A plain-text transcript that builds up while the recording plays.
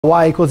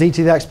y equals e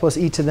to the x plus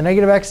e to the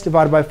negative x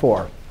divided by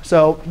 4.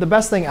 So the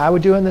best thing I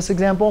would do in this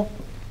example,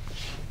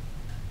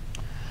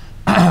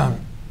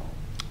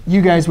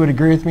 you guys would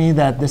agree with me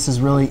that this is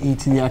really e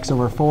to the x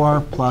over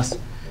 4 plus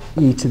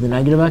e to the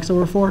negative x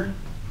over 4?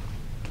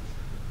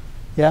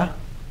 Yeah?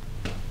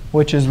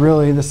 Which is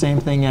really the same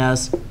thing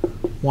as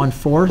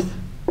 1/4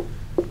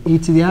 e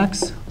to the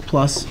x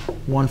plus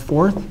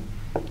 1/4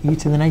 e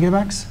to the negative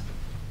x.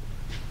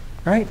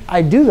 Right?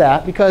 I do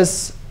that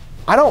because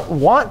I don't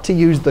want to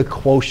use the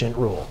quotient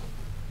rule.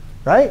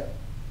 Right?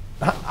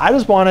 I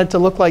just want it to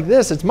look like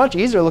this. It's much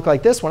easier to look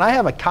like this. When I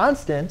have a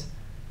constant,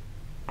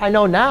 I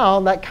know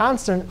now that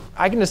constant,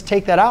 I can just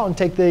take that out and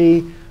take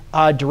the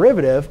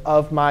derivative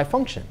of my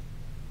function.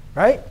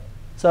 Right?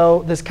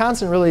 So this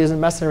constant really isn't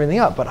messing everything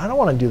up. But I don't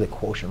want to do the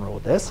quotient rule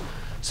with this.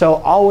 So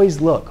always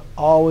look,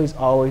 always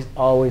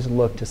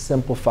look to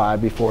simplify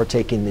before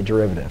taking the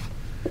derivative.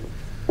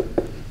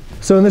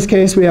 So in this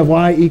case, we have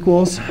y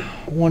equals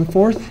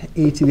 1/4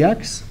 e to the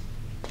x,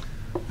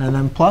 and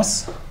then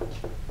plus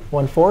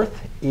 1/4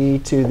 e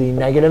to the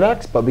negative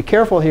x. But be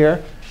careful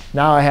here.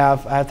 Now I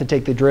have to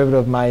take the derivative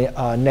of my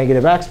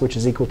negative x, which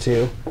is equal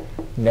to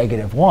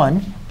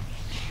 -1.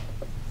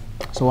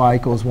 So y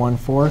equals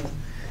 1/4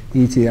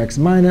 e to the x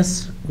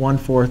minus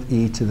 1/4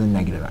 e to the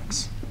negative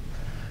x.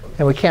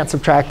 And we can't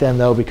subtract them,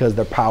 though, because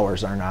their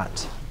powers are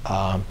not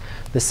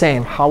the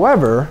same.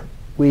 However,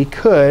 we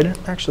could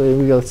actually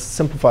let's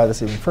simplify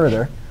this even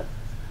further.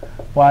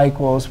 Y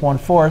equals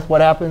 1/4.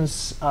 What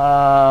happens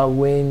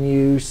when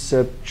you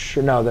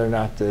subtract? No, they're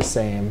not the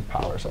same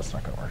powers. That's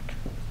not going to work.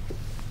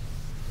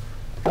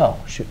 Oh,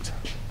 shoot.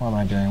 What am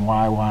I doing?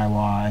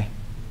 Y.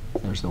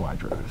 There's the y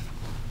derivative.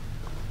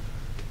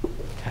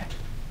 OK.